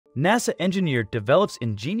NASA engineer develops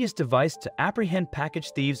ingenious device to apprehend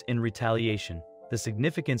package thieves in retaliation. The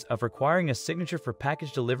significance of requiring a signature for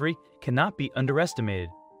package delivery cannot be underestimated.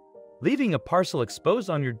 Leaving a parcel exposed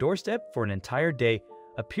on your doorstep for an entire day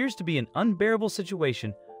appears to be an unbearable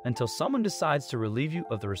situation until someone decides to relieve you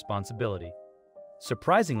of the responsibility.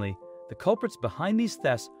 Surprisingly, the culprits behind these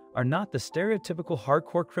thefts are not the stereotypical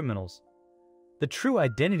hardcore criminals. The true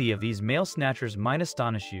identity of these mail snatchers might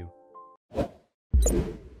astonish you.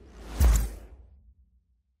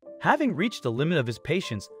 Having reached the limit of his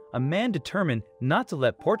patience, a man determined not to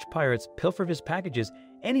let porch pirates pilfer his packages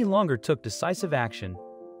any longer took decisive action.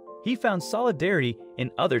 He found solidarity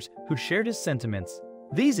in others who shared his sentiments.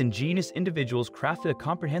 These ingenious individuals crafted a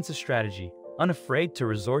comprehensive strategy, unafraid to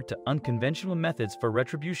resort to unconventional methods for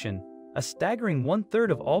retribution. A staggering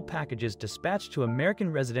one-third of all packages dispatched to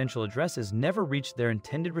American residential addresses never reached their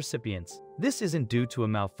intended recipients. This isn't due to a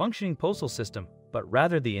malfunctioning postal system, but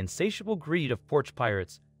rather the insatiable greed of porch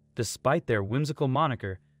pirates. Despite their whimsical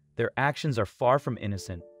moniker, their actions are far from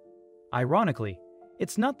innocent. Ironically,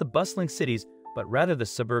 it's not the bustling cities, but rather the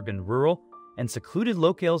suburban, rural, and secluded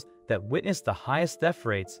locales that witness the highest theft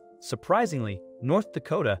rates. Surprisingly, North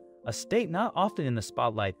Dakota, a state not often in the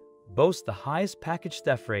spotlight, boasts the highest package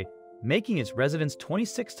theft rate, making its residents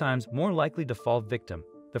 26 times more likely to fall victim.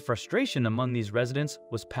 The frustration among these residents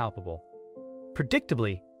was palpable.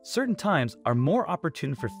 Predictably, certain times are more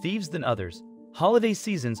opportune for thieves than others. Holiday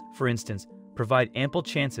seasons, for instance, provide ample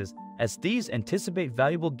chances, as thieves anticipate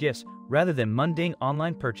valuable gifts rather than mundane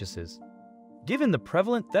online purchases. Given the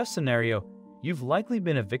prevalent theft scenario, you've likely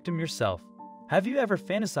been a victim yourself. Have you ever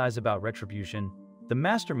fantasized about retribution? The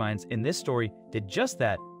masterminds in this story did just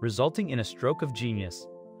that, resulting in a stroke of genius.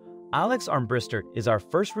 Alex Armbruster is our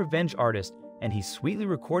first revenge artist, and he sweetly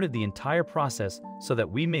recorded the entire process so that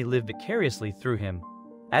we may live vicariously through him.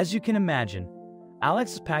 As you can imagine,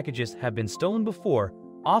 Alex's packages have been stolen before,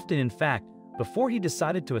 often in fact, before he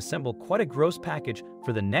decided to assemble quite a gross package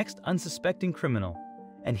for the next unsuspecting criminal.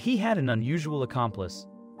 And he had an unusual accomplice.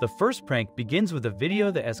 The first prank begins with a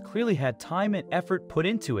video that has clearly had time and effort put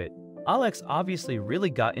into it. Alex obviously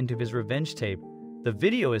really got into his revenge tape. The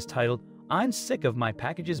video is titled, "I'm sick of my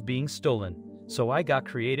packages being stolen, so I got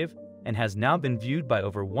creative," and has now been viewed by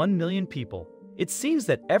over 1 million people. It seems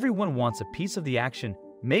that everyone wants a piece of the action,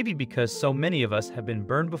 maybe because so many of us have been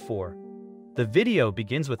burned before. The video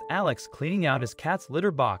begins with Alex cleaning out his cat's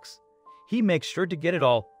litter box. He makes sure to get it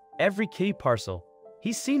all, every kitty parcel.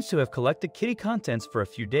 He seems to have collected kitty contents for a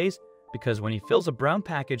few days because when he fills a brown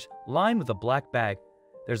package lined with a black bag,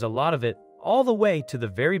 there's a lot of it, all the way to the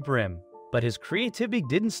very brim. But his creativity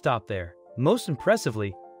didn't stop there. Most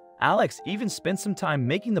impressively, Alex even spent some time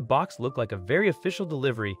making the box look like a very official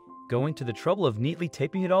delivery, going to the trouble of neatly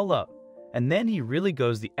taping it all up. And then he really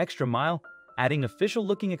goes the extra mile, adding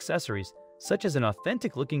official-looking accessories, such as an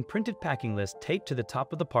authentic-looking printed packing list taped to the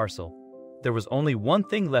top of the parcel. There was only one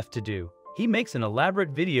thing left to do. He makes an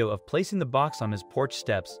elaborate video of placing the box on his porch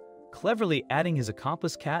steps, cleverly adding his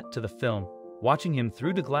accomplice cat to the film, watching him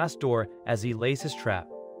through the glass door as he lays his trap.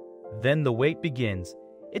 Then the wait begins.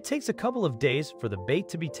 It takes a couple of days for the bait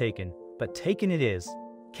to be taken, but taken it is.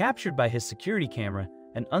 Captured by his security camera,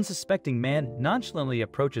 an unsuspecting man nonchalantly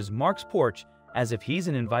approaches Mark's porch as if he's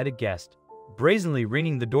an invited guest. Brazenly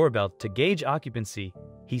ringing the doorbell to gauge occupancy,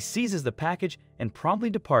 he seizes the package and promptly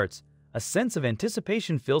departs. A sense of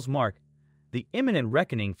anticipation fills Mark. The imminent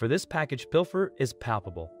reckoning for this package pilferer is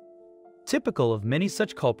palpable. Typical of many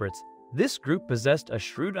such culprits, this group possessed a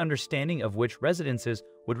shrewd understanding of which residences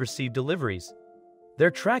would receive deliveries.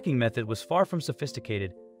 Their tracking method was far from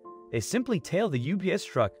sophisticated. They simply tailed the UPS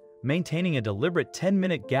truck, maintaining a deliberate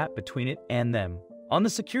 10-minute gap between it and them. On the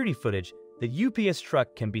security footage, the UPS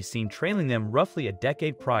truck can be seen trailing them roughly a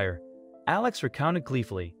decade prior. Alex recounted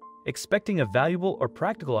gleefully. Expecting a valuable or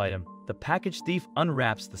practical item, the package thief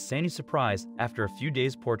unwraps the sandy surprise after a few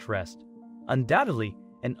days' porch rest. Undoubtedly,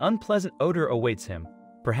 an unpleasant odor awaits him.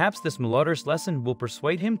 Perhaps this malodorous lesson will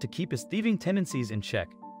persuade him to keep his thieving tendencies in check.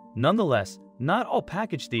 Nonetheless, not all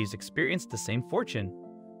package thieves experienced the same fortune.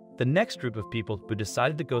 The next group of people who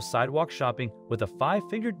decided to go sidewalk shopping with a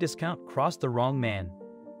 5-figure discount crossed the wrong man.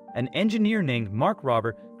 An engineer named Mark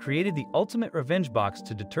Robert created the ultimate revenge box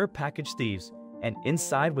to deter package thieves, and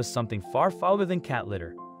inside was something far fouler than cat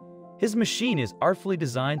litter. His machine is artfully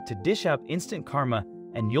designed to dish out instant karma,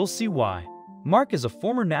 and you'll see why. Mark is a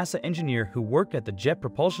former NASA engineer who worked at the Jet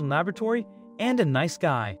Propulsion Laboratory and a nice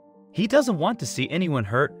guy. He doesn't want to see anyone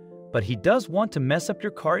hurt, but he does want to mess up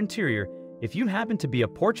your car interior if you happen to be a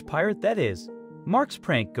porch pirate, that is. Mark's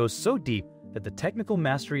prank goes so deep that the technical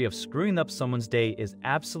mastery of screwing up someone's day is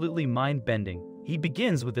absolutely mind-bending. He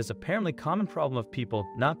begins with this apparently common problem of people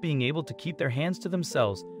not being able to keep their hands to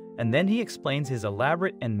themselves, and then he explains his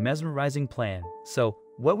elaborate and mesmerizing plan. So,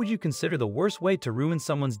 what would you consider the worst way to ruin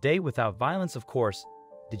someone's day without violence, of course?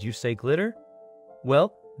 Did you say glitter?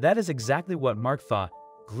 Well, that is exactly what Mark thought.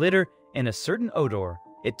 Glitter and a certain odor.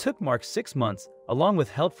 It took Mark 6 months, along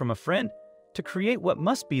with help from a friend, to create what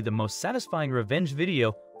must be the most satisfying revenge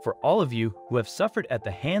video for all of you who have suffered at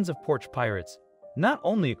the hands of porch pirates. Not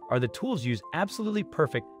only are the tools used absolutely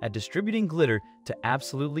perfect at distributing glitter to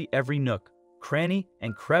absolutely every nook, cranny,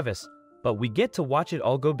 and crevice, but we get to watch it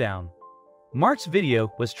all go down. Mark's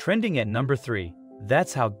video was trending at number 3.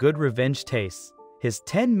 That's how good revenge tastes. His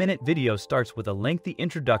 10-minute video starts with a lengthy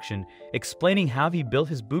introduction explaining how he built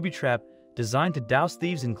his booby trap designed to douse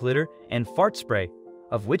thieves in glitter and fart spray,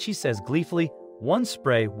 of which he says gleefully, one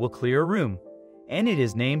spray will clear a room. And it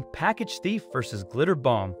is named Package Thief vs. Glitter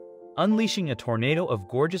Bomb, unleashing a tornado of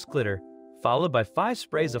gorgeous glitter, followed by 5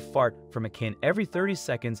 sprays of fart from a can every 30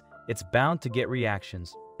 seconds. It's bound to get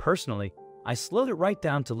reactions. Personally, I slowed it right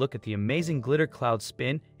down to look at the amazing glitter cloud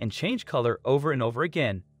spin and change color over and over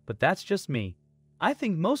again, but that's just me. I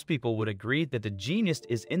think most people would agree that the genius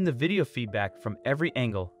is in the video feedback from every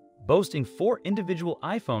angle, boasting 4 individual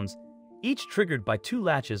iPhones, each triggered by 2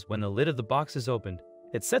 latches when the lid of the box is opened.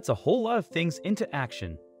 It sets a whole lot of things into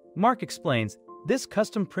action. Mark explains, this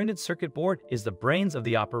custom printed circuit board is the brains of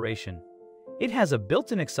the operation. It has a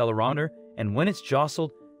built-in accelerometer, and when it's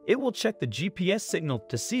jostled, it will check the GPS signal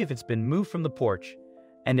to see if it's been moved from the porch.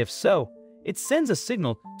 And if so, it sends a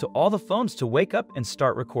signal to all the phones to wake up and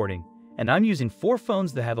start recording. And I'm using 4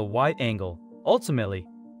 phones that have a wide angle. Ultimately,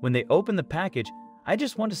 when they open the package, I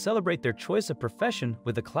just want to celebrate their choice of profession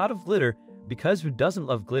with a cloud of glitter, because who doesn't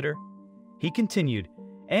love glitter? He continued,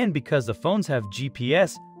 and because the phones have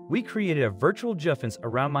GPS, we created a virtual juffins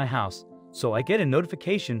around my house, so I get a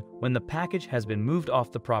notification when the package has been moved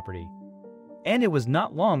off the property. And it was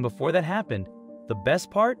not long before that happened. The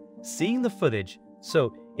best part? Seeing the footage.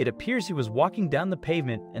 So, it appears he was walking down the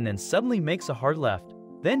pavement and then suddenly makes a hard left.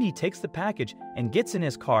 Then he takes the package and gets in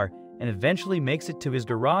his car and eventually makes it to his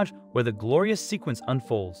garage where the glorious sequence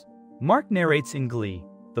unfolds. Mark narrates in glee.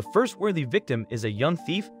 The first worthy victim is a young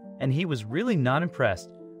thief, and he was really not impressed,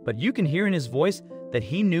 but you can hear in his voice that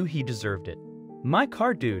he knew he deserved it. My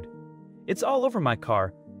car, dude. It's all over my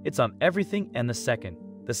car. It's on everything. And the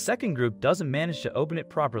second group doesn't manage to open it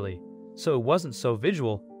properly, so it wasn't so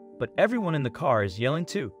visual, but everyone in the car is yelling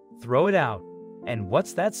too. Throw it out. And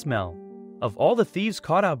what's that smell? Of all the thieves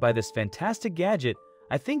caught out by this fantastic gadget,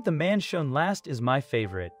 I think the man shown last is my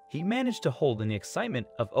favorite. He managed to hold in the excitement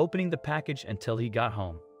of opening the package until he got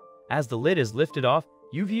home. As the lid is lifted off,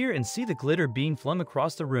 you hear and see the glitter being flung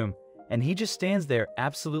across the room, and he just stands there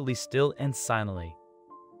absolutely still and silently.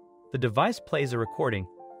 The device plays a recording.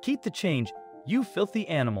 Keep the change, you filthy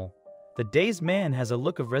animal. The dazed man has a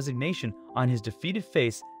look of resignation on his defeated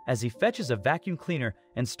face as he fetches a vacuum cleaner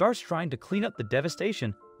and starts trying to clean up the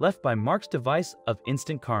devastation left by Mark's device of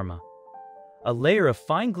instant karma. A layer of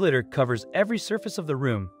fine glitter covers every surface of the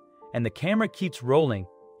room, and the camera keeps rolling.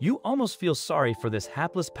 You almost feel sorry for this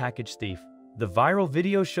hapless package thief. The viral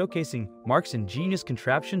video showcasing Mark's ingenious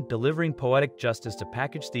contraption delivering poetic justice to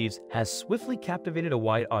package thieves has swiftly captivated a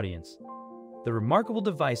wide audience. The remarkable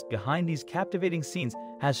device behind these captivating scenes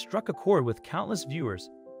has struck a chord with countless viewers.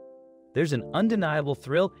 There's an undeniable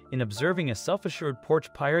thrill in observing a self-assured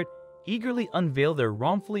porch pirate eagerly unveil their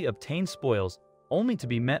wrongfully obtained spoils, only to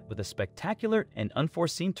be met with a spectacular and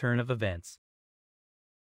unforeseen turn of events.